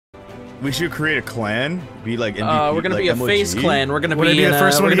We should create a clan. Be like we're gonna be a face clan. We're gonna be the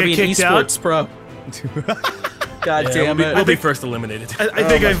first one to get kicked out? esports pro. God damn it. We'll be first eliminated. I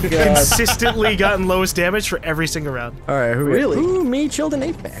think I've consistently gotten lowest damage for every single round. All right, Really? Who, me, Chilled, and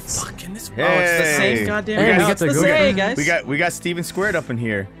Apex. Fucking this. Hey. Oh, it's the same goddamn. Hey, we it's get to the go same, get- guys. We got Steven squared up in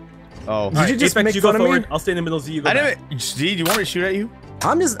here. Oh. Did you just Apex, make you go fun of me? forward. I'll stay in the middle. Z, you go I back. didn't. Z, do you want me to shoot at you?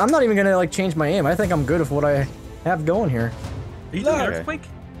 I'm not even gonna like change my aim. I think I'm good with what I have going here. Are you doing an Okay. earthquake?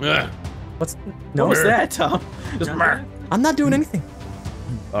 What's What was that, Tom? Just I'm not doing anything.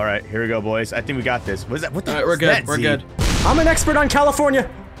 All right, here we go, boys. I think we got this. What is that? What the? Alright, we're is good. that, We're Z? good. I'm an expert on California.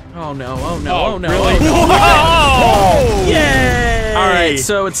 Oh no! Oh no! Oh no! Really? Oh! Yay! All right,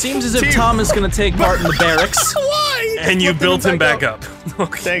 so it seems as if Tom is gonna take part in the barracks. Why? And you built him back up.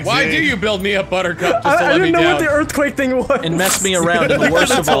 Thanks, Why Z. do you build me up, Buttercup, just to I let me didn't know down? what the earthquake thing was. And mess me around in the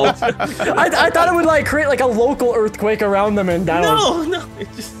worst of all. I thought it would like create like a local earthquake around them and down. No, it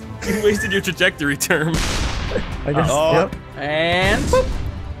just you wasted your trajectory term. I guess. Oh. Yep. And That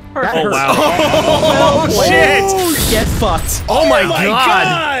Oh hurt. wow. Oh shit! get fucked. Oh my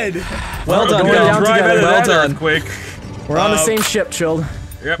god! Well done, going down Tom. together. Well done. Quick. We're on the same ship, Chilled.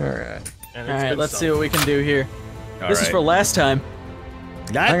 Yep. All right. And All it's right, good let's stuff. see what we can do here. This is Alright. for last time.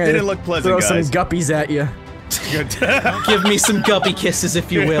 That I'm gonna didn't look pleasant, Throw guys. some guppies at you. Give me some guppy kisses,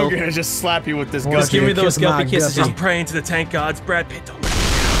 if you will. We're gonna just slap you with this Well, gun. Just give me Kiss those my guppy kisses. guppy. I'm praying to the tank gods. Brad Pitt. Don't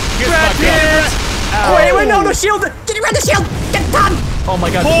Brad Pitt! Oh, wait, no, shield! Get around the shield! Get done! Oh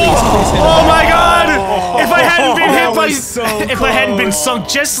my god, please hit him. Oh my god! If I hadn't been hit by, was so if I hadn't been sunk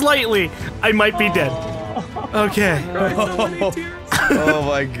just slightly, I might be dead. Okay. Oh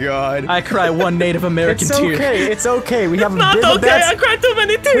my god. I cry one Native American It's tear. okay, it's okay. We have a Not bit of a okay. I bad cried too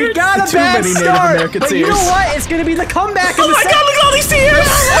many tears. We got a Too bad many Native start, American but you know tears. what? It's gonna be the comeback in Oh the my god! Look at all these tears.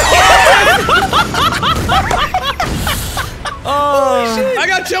 I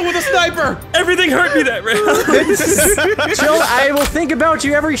got Chill with a sniper! Everything hurt me that round. Chill, I will think about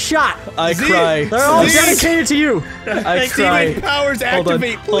you every shot. I cry. They're all Z. dedicated to you. I cry. Steven powers Hold on,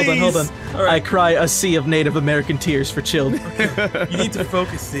 activate, hold on, please. hold on. I cry a sea of Native American tears for Chilled. You need to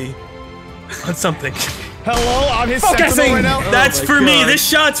focus, Z, on something. Hello, I'm his Focusing. sentinel right now. That's my for me. God. This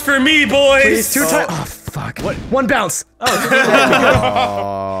shot's for me, boys. Please, 2 times. Oh, fuck. What? 1 bounce.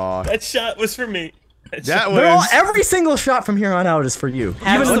 Aw, That shot was for me. that They're all, was. every single shot from here on out is for you.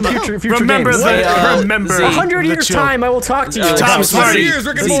 Have Even in the some- future Remember games. the remember. Z. 100 the years chill. time, I will talk to you. Tom, Smarty, years,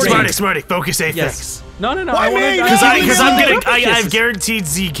 Rick and Z. Morty. Smarty, focus Apex. Yes. No, no, no. Why I wanna me? die. Because I'm getting, Guppy I've kisses. guaranteed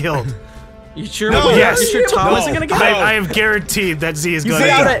Z killed. You sure? No. Yes. You sure Tom No. isn't gonna get it? I have guaranteed that Z is You going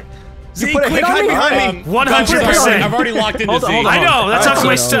got to. it. Z, put a quick, hit on hide me? behind me. 100%. I've already locked into Hold on, Z. hold on. I know. That's how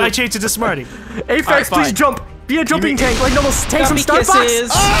Alright, come I changed it to Smarty. Apex, Alright, please fine. jump. Be a jumping tank, like no, tank some Guppy Star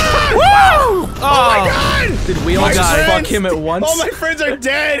kisses. Fox. Woo! Oh my god! Did we all My just friends. fuck him at once? All my friends are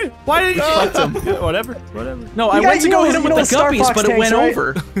dead. Why did you Fucked him. Whatever. No, I You went guys to go know- hit him you with know the Star guppies, Fox but it went tanks,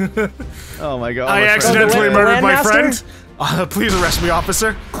 right? over. Oh my god. I my friends. accidentally the murdered my Landmaster? friend. Please arrest me,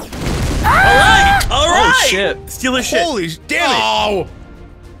 officer. All right. Oh shit. Steal his shit. Holy damn it! Oh!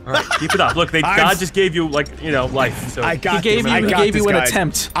 All right, keep it up. Look, God just gave you like life. So I got He gave this. you, I he got gave this, you an guys.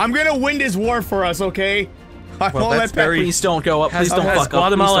 attempt. I'm gonna win this war for us, okay? I Well, won't that's let very- Please don't go up. Please don't Has fuck up. Please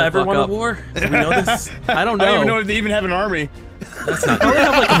Guatemala don't ever fuck won a up. war? Do we know this? I don't I don't even know know. if they even have an army. They probably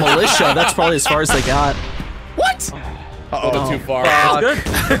have like a militia. That's probably as far as they got. What? Oh, too far. Good.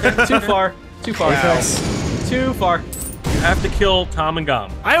 Too far. Too far. Too far. You have to kill Tom and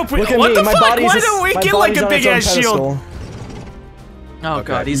GaLm. I hope we. Look at What me, the my fuck? body's Why just- don't we my get like body's a on its big own ass shield? pedestal. Oh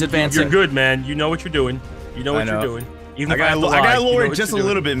god, he's advancing. You're good, man. You know what you're doing. You know I what know. you're doing. Even I if I have to gotta lie, you lower know it what just a you're doing.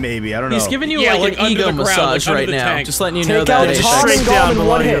 little bit, maybe. I don't know. He's giving you Yeah, like like an ego under the ground, massage like under right the now. tank. Just letting you know Take that. out Apex. Tom and Straight down GaLm in below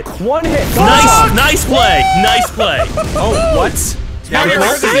one you. hit. One hit. Go Nice play. Nice play. Oh, what? Now you're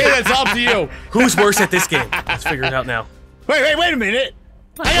hurt to say that's up to you. Who's worse at this game? Let's figure it out now. Wait a minute.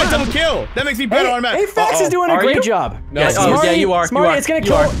 I got double kill. That makes me better on map. Apex is doing a Are great you? job. No, Yes, Smarty- yeah, you are. Smarty, you are. it's gonna you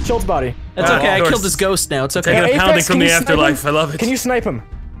kill are. Chilled's body. It's Of okay. I course. killed his ghost now. It's okay. Taking a Apex, pounding from can the you snipe him? afterlife. I love it. Can you snipe him?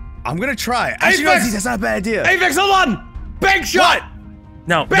 I'm gonna try. Actually, no, Apex! that's not a bad idea. Apex, hold on! Big shot!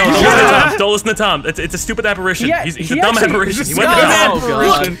 No, don't listen to Tom. Don't listen to Tom. It's a stupid apparition. Yeah, He's he a dumb actually- apparition. He Oh, went to man, Oh, the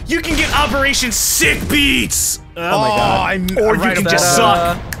God. look, you can get Operation Sick Beats. Oh my god. Or you can just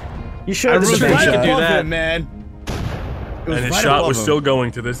suck. You should I have was just a Right big right can shot. do above that. him, man. It was And his right shot above was him. still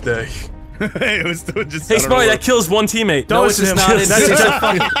going to this day. It was still just. Hey, I don't Smarty, know that kills one teammate. No, Don't it's listen just to not. him. It's That's a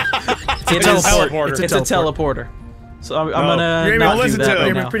fucking. It's a teleporter. It's a teleporter. So I'm You're gonna aiming- not do listen that to right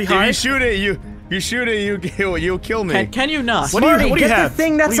him. now. Pretty If high. you shoot it, You shoot it, you'll kill me. Can you not? What do you get have? the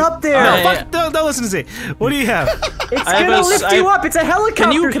thing that's up there. No, fuck, don't listen to Z. What do you have? It's gonna lift you up. It's a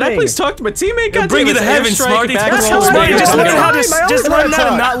helicopter Can I please talk to my teammate? God bring damn, you to it's heaven, airstrike, Smarty. back That's roll, hilarious. back Just roll. learn how to Just learn how to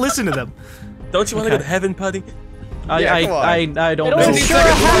talk. not listen to them. Don't you want to go to heaven, Putty? I don't It'll know. ensure a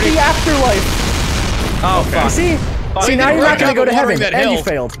happy afterlife. Oh fuck. See, now you're not gonna go to heaven, and you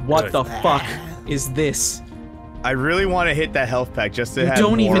failed. What the fuck is this? I really want to hit that health pack just to have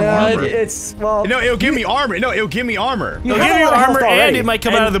don't more even armor. It's well. No, it'll give me armor. No, it'll give me armor. You It'll have give a you lot of armor, health and already. it might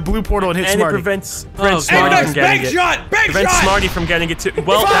come out of the blue portal and hit And Smarty. it prevents Apex, Smarty from getting bank it. shot! Bank Prevents shot! Smarty from getting it too.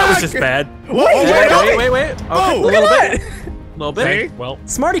 Well, that was just bad. Whoa, Wait. Okay, Oh, a little bit. A little bit. See? Well,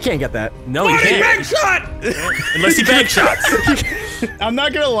 Smarty can't get that. no, you Bank can't. shot! Unless he bank shots. I'm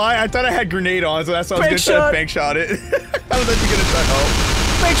not gonna lie. I thought I had grenade on, so that's why I Bank was gonna try shot. to bank shot it. I was actually gonna try.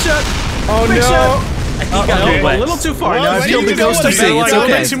 Oh, Big shot. Oh Big no! shot. He got okay. a little too far. Well, Now I've when killed you the do ghost that, of Z. Like, It's a little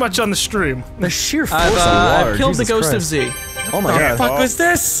bit okay. too much on the stream. The sheer force of the water. I've killed the Jesus ghost of Christ. Z. Oh my god. Fuck was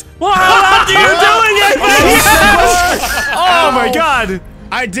this? What are you doing, Apex? Oh my god!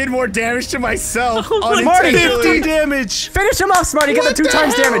 I did more damage to myself. Marty, 50 unintentionally. damage! Finish him off, Smarty. Get the 2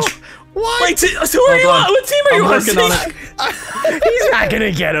 times damage. What? Wait, so who are you on? What team are you I'm on? working on it. He's not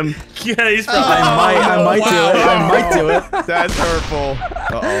gonna get him. Yeah, he's probably. I might do it. I might do it. That's hurtful.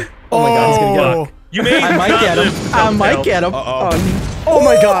 Uh-oh. Oh my god, he's gonna get him. You may I might not get him. live to I tell might tale. get him. Uh-oh. Oh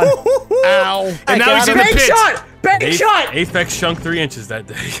my god. Ow. And now he's in the Bank pit! shot! Bank shot! Apex shrunk 3 inches that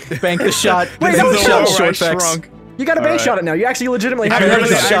day. Bank the shot. Wait, Bank that the was shot. so Short I facts. shrunk. You got a bank Alright. shot it now. You actually legitimately have I a bank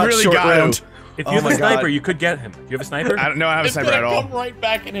really, shot. I really short got round. him. If Oh you have my a sniper, God. you could get him. Do you have a sniper? I don't know. I have a It's sniper at gonna all. come right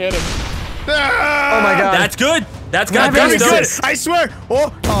back and hit him. Ah! Oh my god. That's good. That's Can I got have That was gusto. good. I swear.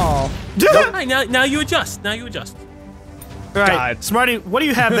 Oh. Alright, now you adjust. Now you adjust. Alright, God. Smarty, what do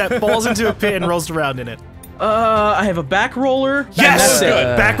you have that falls into a pit and rolls around in it? I have a back roller. Yes! That's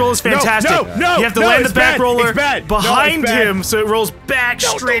it. Back roll is fantastic. no, You have to no, land the it's back bad, roller it's bad. No, it's behind bad. him so it rolls back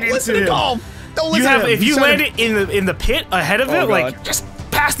straight into him. Don't You listen have to him. if you said land it. it in the pit ahead of it, like God. just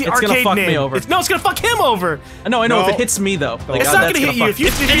past the It's gonna arcade fuck name. me over. It's gonna fuck him over. No, I know No. if it hits me though. Like, It's oh, not that's gonna hit you if you.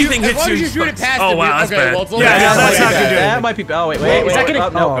 If anything As hits long you, as you shoot it past oh him, wow, that's okay, bad. well, it's a Yeah, little yeah, bad. that's not that, gonna do it. that might be. Oh wait. Is that gonna?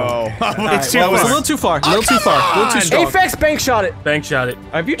 no. Oh. It's too Well, it's a far. little too far. A little too far. A little too strong. Apex bank shot it. Bank shot it.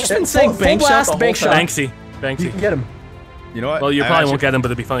 Have you just been Full- saying full bank shot blast, the whole bank time? shot. Banksy. You Banksy. can get him. You know what? Well, you I probably actually- won't get him, but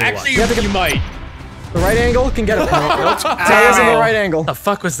it'd be funny to watch. Actually, you might. The right angle can get him. Tails in the right angle. What the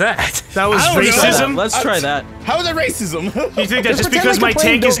fuck was that? That was I don't know. racism. Let's try that. How is that racism? You think that just pretend because like my you're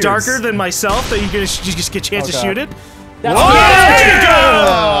playing tank is billiards. darker than myself that you just get a chance to God. shoot it?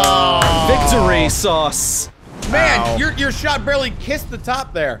 Victory sauce. Man, your shot barely kissed the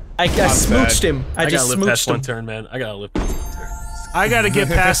top there. I smooched him. I I gotta just live past smooched one him. turn, man. I gotta live past one turn. I gotta get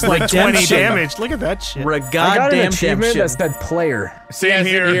past like 20 Redemption. damage. Look at that shit. I got an Goddamn achievement that champion. said player. Same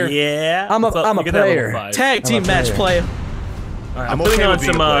here. Yeah. I'm a What's up? I'm a You get that level player. 5. Tag team match play. Alright, I'm I'm putting okay on with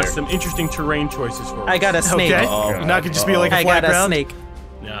being a player. some interesting terrain choices for us. I got a snake. Okay. Uh-oh. Not gonna just be like a I flat got a ground. snake.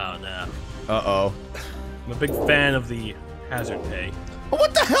 No. Uh-oh. I'm a big fan of the hazard pay.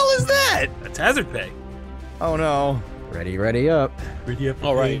 What the hell is that? That's hazard pay. Oh no. Ready, ready up. Ready up.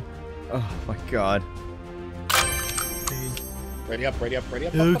 All right. Oh my god. Ready up, ready up, ready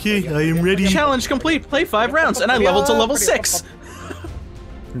up. Okay, I am ready. Challenge complete. Play 5 rounds, and I leveled to level 6.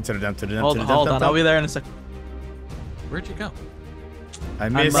 Hold on. I'll be there in a second. Where'd you go? I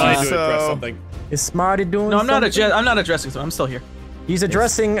miss Trying you to address so. something. Is Smarty doing No, I'm not something? I'm not addressing it. I'm still here. He's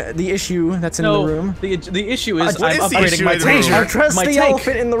addressing the issue that's in No, the room. the issue is What I'm is the upgrading issue my in the tank. room? Address My the tank.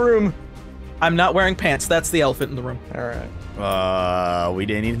 elephant in the room. I'm not wearing pants. That's the elephant in the room. Alright. We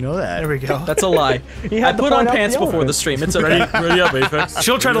didn't even know that. There we go. That's a lie. He I had to put on point out pants the before the elephant. stream. It's Ready, okay. ready up, Apex.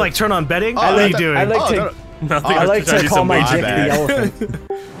 She'll try to like turn on betting. Oh, What are you I doing? I like Oh, to. no, Nothing. I I'm like trying to do call some my wage dick bad. the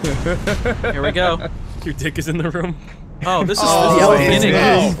elephant. Here we go. Your dick is in the room. Oh, this is Oh, the elephant. beginning.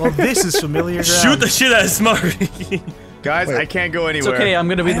 no. Well, this is familiar ground. Shoot the shit out of Smarty. Guys, I can't go It's anywhere. okay. I'm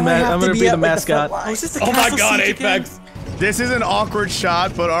gonna be the I'm gonna be the mascot. Oh, is this the Oh my castle god, siege again? Apex. This is an awkward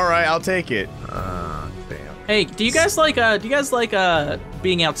shot, but alright, I'll take it. Hey, do you guys like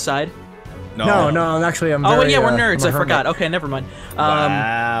being outside? No, actually, I'm. Oh, very, yeah, we're I'm nerds. a I forgot. hermit. Okay, never mind.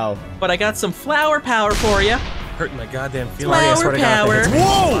 Wow. But I got some flower power for you. Hurting my goddamn feelings. I swear Flower to God, power.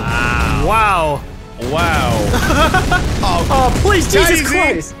 Whoa! Wow. Wow. Oh, please, Got Jesus you, Z.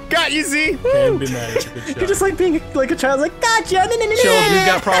 Christ! Got you, Z. Can't be mad. It's a good shot. You're just like being like a child, like gotcha. No, no, no, no. Chill, you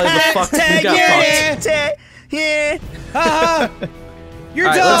got probably the fucked. You got fucked. Yeah. You're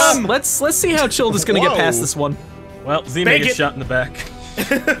All right, dumb. let's see how Chilled is gonna get Whoa. past this one. Well, Z Bake made a it. shot in the back.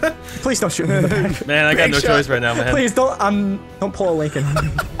 Please don't shoot me in the back. Man, I got no choice right now, man. Please don't pull a Lincoln.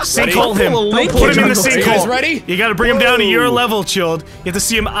 Sinkhole him. Don't Put him in the Are you guys sinkhole. ready? You gotta bring him down to your level, Chilled. You have to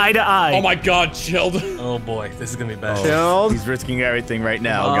see him eye to eye. Oh my god, Chilled. Oh boy, this is gonna be bad. Chilled. He's risking everything right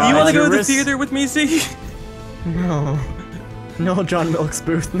now, You guys. wanna go to the risk- theater with me, Z? No. No, John Milk's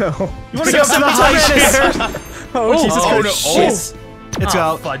booth, no. You wanna go to the high chair? Oh, Jesus oh, Christ. no. Shit. It's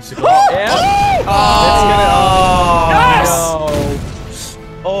out. Fudge.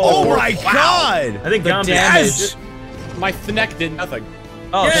 Oh my god! I think GaLm damage. My neck did nothing.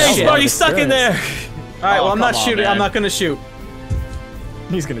 Oh, Hey, shit. Smarty's stuck in there. Alright, well, I'm not come on, shooting. I'm man. not gonna shoot.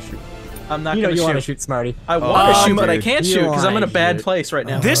 He's gonna shoot. I'm not You know gonna you want to shoot. shoot, Smarty. I want to shoot, but I dude. can't You shoot because I'm in a wanna bad shoot. place right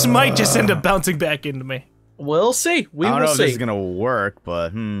now. This might just end up bouncing back into me. We'll see. We I don't will know if this see. is gonna work, but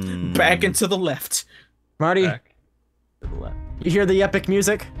Back and to the left. Smarty, Back to the left. you hear the epic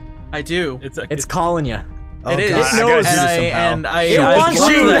music? I do. It's calling you. It is. God, I gotta knows do and this I somehow. and I. It I wants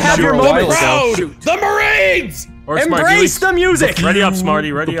blocked you to that have number your a while moment. ago. Proud! The Marines! Or Smarty, Embrace the music! Ready up,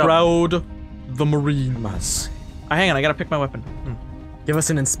 Smarty. Ready up. Proud, the Marines. Hang on, I gotta pick my weapon. Give us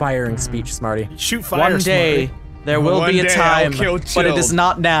an inspiring speech, Smarty. Shoot fire, One day, Smarty. there will One be a day I'll time, kill but it is Chilled.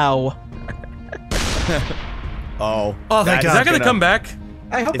 not now. Oh. Oh, thank Is God. that gonna come back?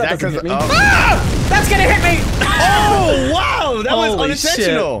 I hope Is that that doesn't hit me. oh. That's gonna hit me! Oh, wow! That was Holy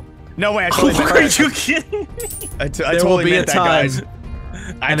unintentional. No way, I totally meant Are that. you kidding? I There totally will be a meant that, time, guys.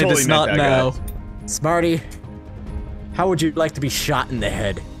 I and totally it is meant not that, now. guys. Smarty, how would you like to be shot in the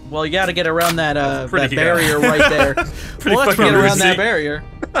head? Well, you gotta get around that that Pretty, barrier right there. Pretty Well, let's fucking get around risky. that barrier.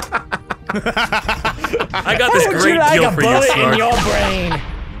 I got this great deal for you, Smart. brain?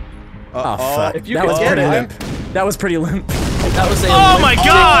 Oh, fuck. If you that could was get pretty it. limp. That was pretty limp. That was a. Oh my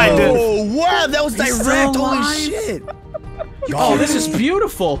God! Oh, wow, that was He's direct. still Holy alive. shit. Oh, this is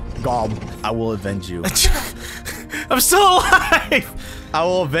beautiful. GaLm, I will avenge you. I'm still alive! I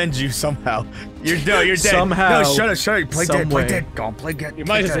will avenge you somehow. You're dead. Somehow. No, shut up. Play Some dead. Play way. dead. GaLm, play dead. You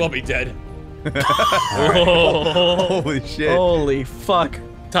might as well be dead. Oh. Holy shit. Holy fuck.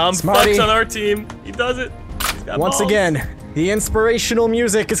 Tom Smarty. fucks on our team. He does it. He's got Once balls. again, the inspirational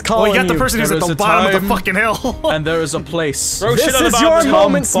music is Well, calling you got the you. person who's at There the is a bottom of the time- fucking hill. And there is a place. Throw shit This on the is bottom your of the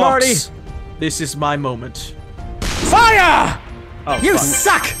moment, Tom Smarty. Fox. This is my moment. Fire! Oh, You fuck.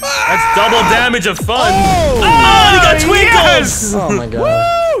 suck! That's double damage of fun. Oh, Oh, he got twinkles. Yes! Oh my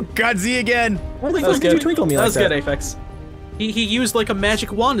god. Woo! God Z again. What the That was fuck did you good. twinkle me That like was that? good, Aphex. He used like a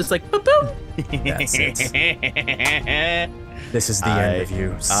magic wand. It's like boop boop. That's it. This is the end of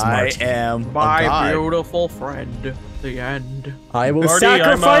you, I smart. am a My god. beautiful friend. The end. I will Marty, I'm,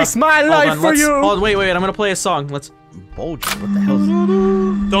 sacrifice my Hold life on, for you! Hold, wait. I'm gonna play a song. Let's. Bulger, what the hell?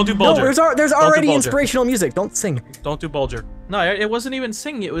 Don't do No, Bulger. there's do already Bulger. inspirational music. Don't sing. Don't do Bulger. No, it wasn't even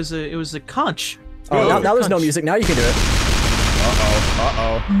singing. It was a conch. Oh, now there's no Conch. music. Now you can do it.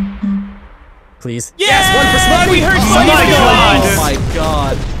 Uh-oh. Please. Yes, one for Smarty! We heard Oh Smarty my go. God. Oh my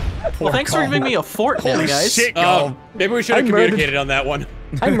god. Well, thanks for giving me a fort now, Holy guys. shit, GaLm. Maybe we should have I murdered- communicated on that one.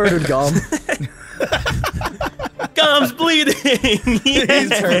 I murdered GaLm. GaLm's bleeding.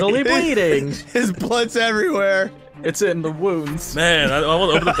 Internally bleeding. His blood's everywhere. It's in the wounds. Man, I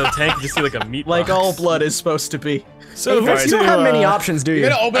want to open up the tank and just see like a meat Like box. all blood is supposed to be. So you don't have many options, do you? You're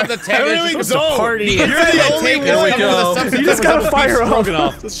gonna open up the tank. I and really it's supposed don't. to party. You're the only Tank is one. covered Here we with a go. substance You just that was gotta fire up.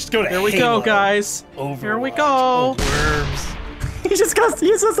 stroganoff. Let's just go to Here we Halo. go, guys. Here we go. Worms. He just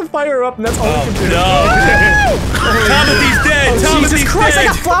has to fire up, and that's all he can do. No. Timothy's dead. Jesus Timothy's Christ, I dead.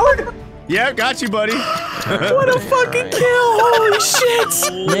 got floured! Yeah, got you, buddy. What a fucking kill! Holy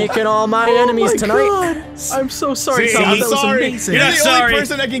shit! Making all my enemies tonight. God. I'm so sorry, See, Tom. I'm That was sorry. amazing. You're You're the not only sorry.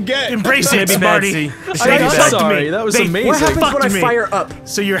 person I can get. Embrace it, Maybe Smarty. Betsy. They I'm fucked sorry. me. That was They amazing. What happens fucked when I me. fire up?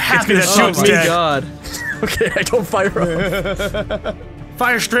 So you're happy that Oh Shoot's my dead. god. Okay, I don't fire up.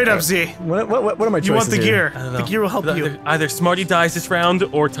 Fire straight up, Z. What are my choices You want the here? gear. The gear will help you. Either Smarty dies this round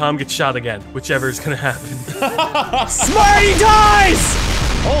or Tom gets shot again. Whichever is gonna happen. Smarty dies!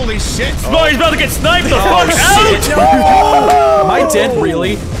 Holy shit. Smarty's about to get sniped the fuck shit. out! Am I dead,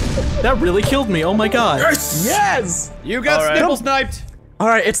 really? That really killed me. Oh my god. Yes! You got Alright. snipple sniped.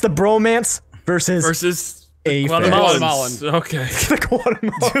 Alright, it's the bromance versus Versus Guatemalans. Guatemalans. Okay. the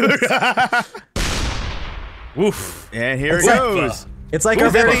Guatemalans. Woof. And here it like- goes. It's like our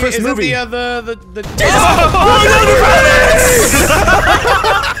very first Is movie. that the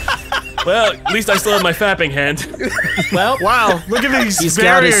Well, at least I still have my fapping hand. Well, Wow, look at these he's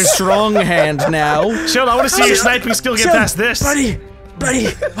got his barriers. strong hand now. Chill, I want to see your sniping skill get Chill, past this. Buddy!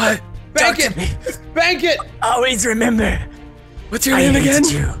 bank it? Bank it. Always remember, What's your I name hated again?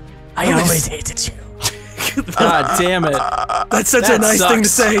 you. I always hated you. God damn it. That's such That a nice thing to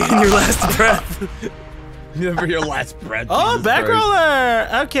sucks. say in your last breath. Never your last breath. Oh, Jesus back Christ.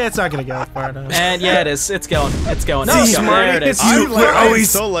 roller. Okay, it's not gonna go far enough. And yeah, it is. It's going. It's going. No, It's going. There it is. it's you. We're always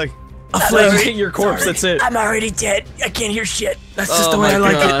so like. Aflame your corpse. That's it. I'm already dead. I can't hear shit. That's just the way I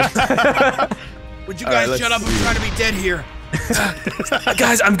like it. Would you guys shut up? I'm trying to be dead here.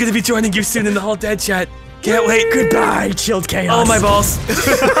 Guys, I'm gonna be joining you soon in the whole dead chat. Can't wait. Goodbye, chilled chaos. Oh my balls.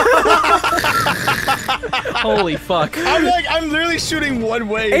 Holy fuck. I'm literally shooting one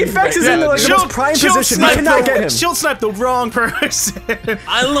way. Aphex is in the most prime position. You cannot get him. She'll snipe the wrong person.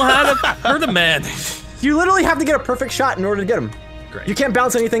 I don't know how to hurt a man. You literally have to get a perfect shot in order to get him. Great. You can't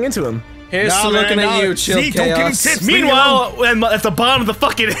bounce anything into him. Here's to looking at you, chill chaos. Meanwhile, at the bottom of the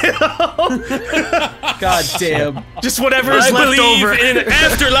fucking hill, God damn. just whatever is I left believe over. in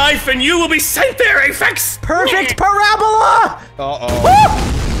afterlife, and you will be sent there, Aphex. Perfect parabola!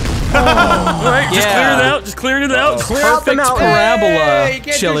 Alright, just Yeah. clear it out. Just clearing it out. Clear out the Perfect mountain. parabola, Hey, you can't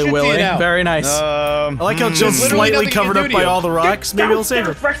do Chili shit to Willy. you now. Very nice. I like how Jill's Literally slightly nothing you covered can up do by to you. all the rocks. Maybe it'll save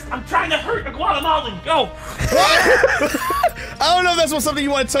her. I'm trying to hurt a Guatemalan. Go. I don't know if that's something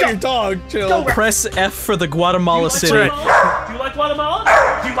you want to tell your dog. Chill. Press F for the Guatemala City. right. Do you like Guatemala?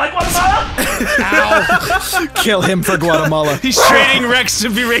 Do you like Guatemala? Kill him for Guatemala. He's trading Rex to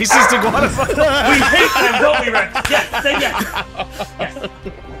be racist to Guatemala. We hate them, don't we, Rex? Yes, say yes.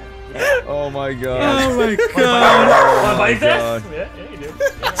 Oh my god. Oh my Want to bite this? Yeah, you do.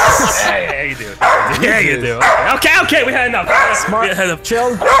 Yeah, you do. Yeah, you do. Okay, we had enough. Smart. We had enough. Chill.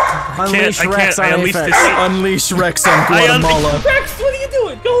 Unleash I Rex can't. I on unleashed Aphex. this. Unleash Rex on I Guatemala. unleashed Rex, what are you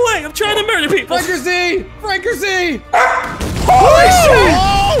doing? Go away. I'm trying to murder people. Franker-Z! Franker-Z! Holy shit!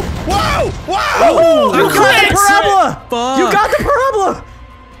 Whoa! Whoa! You got the parabola! Fuck. You got the parabola!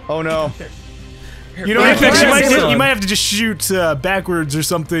 Oh no. You know, Yeah, Aphex, yeah, you might have to just shoot backwards or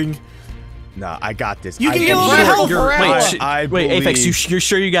something. Nah, I got this. You I can get a believe- little help. Wait, I Aphex, believe- you're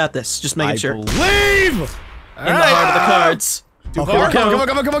sure you got this? Just making I sure. believe. In the heart of the cards. Oh, come on, come on, come on,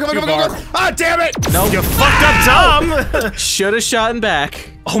 come on, come on, come on, come on. Ah, damn it! You fucked up, Tom. Should have shot and back.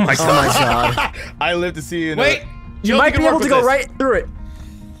 Oh my god. I live to see you. Wait! You might be able to go right through it.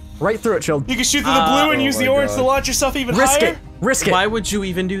 Right through it, Chilled. You can shoot through the blue and use the my orange God. to launch yourself even Risk higher. it. Risk it. Why would you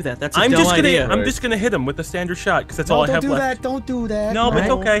even do that? That's a I'm dumb just idea. gonna hit him with a standard shot because that's all I Don't have do left. that. Don't do that. No, but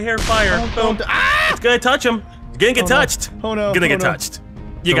it's okay. Hair fire. Boom. It's gonna touch him. It's gonna get touched. Oh no. Gonna oh, get no. touched.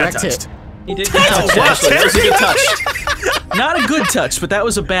 You got Direct hit. touched. He did get touched, actually. That was a good touch. Not a good touch, but that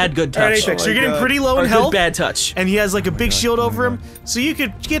was a bad good Alright, touch. Aphex, you're getting God. pretty low Or in a good health, bad touch. and he has like a big shield over him, so you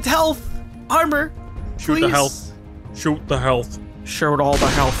could get health, armor. Shoot the please. health. Shoot the health. Showed all the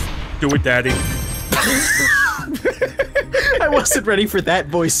health. Do it, daddy. I wasn't ready for that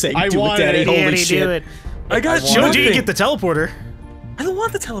voice saying, I do it, wanted daddy, it. holy Daddy, shit. do it. I got Showed you nothing. get the teleporter, I don't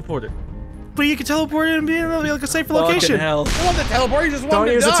want the teleporter. but you can teleport it and be in like a safer Fucking location. hell. I want the teleport, you just want Don't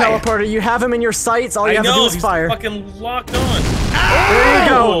him use to the die. teleporter. You have him in your sights. All you I have to do know, is he's fire. fucking locked on. There you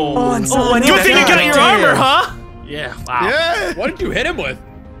go. Oh, and so Good thing you got your armor, huh? Yeah, wow. Yeah. What did you hit him with?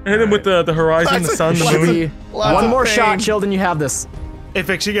 Hit him with the horizon, the sun, the moon. Lots One of more pain. shot, Chilled, and you have this.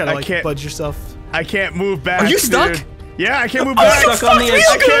 Aphex, you gotta I like can't- budge yourself. I can't move back. Are you stuck? dude. Yeah, I can't move I'm back. stuck on the edge.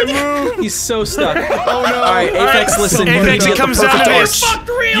 I can't move. He's so stuck. Oh no. Alright, Aphex, listen. you need Aphex, to it get the comes down perfect to arch. this. Fucked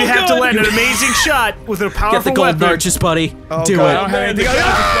real You have to good. land an amazing shot with a powerful Get the golden weapon. arches, buddy. Oh, Do God, I it. don't have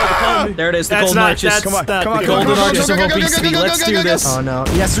anything. There it is, the That's golden not. arches. That's Come on, not come on, the come on, golden come on, arches go, of go, go, go, obesity. go, go, Let's go, do go, go, this. Oh no.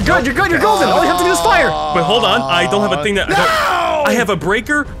 Yes, you're good. You're good. You're golden. All you have to do is fire. But hold on, I don't have a thing that I have a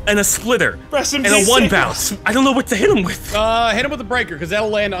breaker and a splitter Press him and a D6. one bounce. I don't know what to hit him with. Hit him with the breaker, because that'll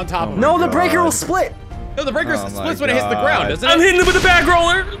land on top of him. No, the breaker will split. No, the breaker Oh my splits when it hits the God. ground, doesn't it? I'm hitting him with a back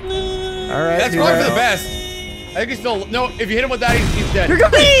roller. All right. That's do probably that. for the best. I think he's still. No, if you hit him with that, he's dead. You're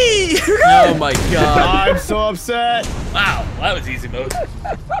good. You're good. Oh my god. I'm so upset. Wow, that was easy mode.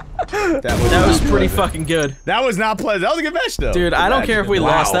 That was pretty fucking good. That was not pleasant. That was a good match, though. Dude, I don't care if we Wow.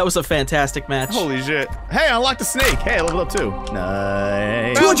 lost. That was a fantastic match. Holy shit. Hey, I unlocked the snake. Hey, I leveled up too.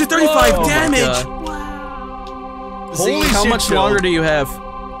 Nice. 235 Oh my damage. God. Z, Holy how shit, much Jill. longer do you have?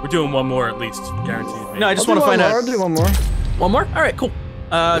 We're doing one more at least, guaranteed. No, I just I'll want do to find one more, out. I'll do one more. One more? All right, cool.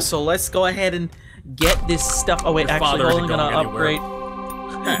 So let's go ahead and get this stuff. Oh wait, Your actually, father hold isn't on, I'm gonna going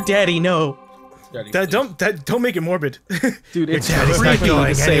upgrade. Daddy, no. Don't make it morbid. Dude, it's Daddy's not creepy going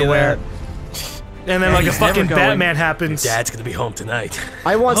to say anywhere. that. And then like a Daddy's never fucking going. Batman happens. Dad's gonna be home tonight.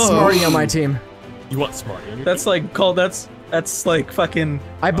 I want Smarty on my team. You want Smarty on your That's like called. That's like fucking.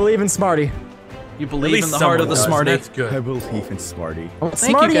 I believe in Smarty. You At believe least in the heart of the someone does, Smarty. and That's I good. believe in Smarty. I want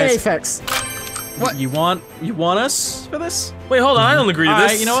Thank you, Smarty and guys. Aphex. What? You want us for this? Wait, hold on. I don't agree to All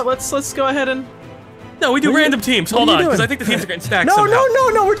this. right, you know what? Let's go ahead and. No, we do What are you- random teams. what Hold are you on, because doing? I think the teams are getting stacked No, somehow.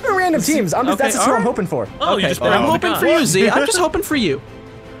 no. We're doing random teams. Okay, That's just what I'm alright. hoping for. Oh, you Okay, just I'm oh my hoping God. for you, Z. I'm just hoping for you.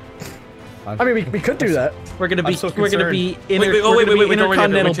 I mean, we could do that. We're gonna be so we're gonna be Wait,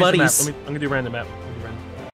 intercontinental buddies. I'm gonna do random map.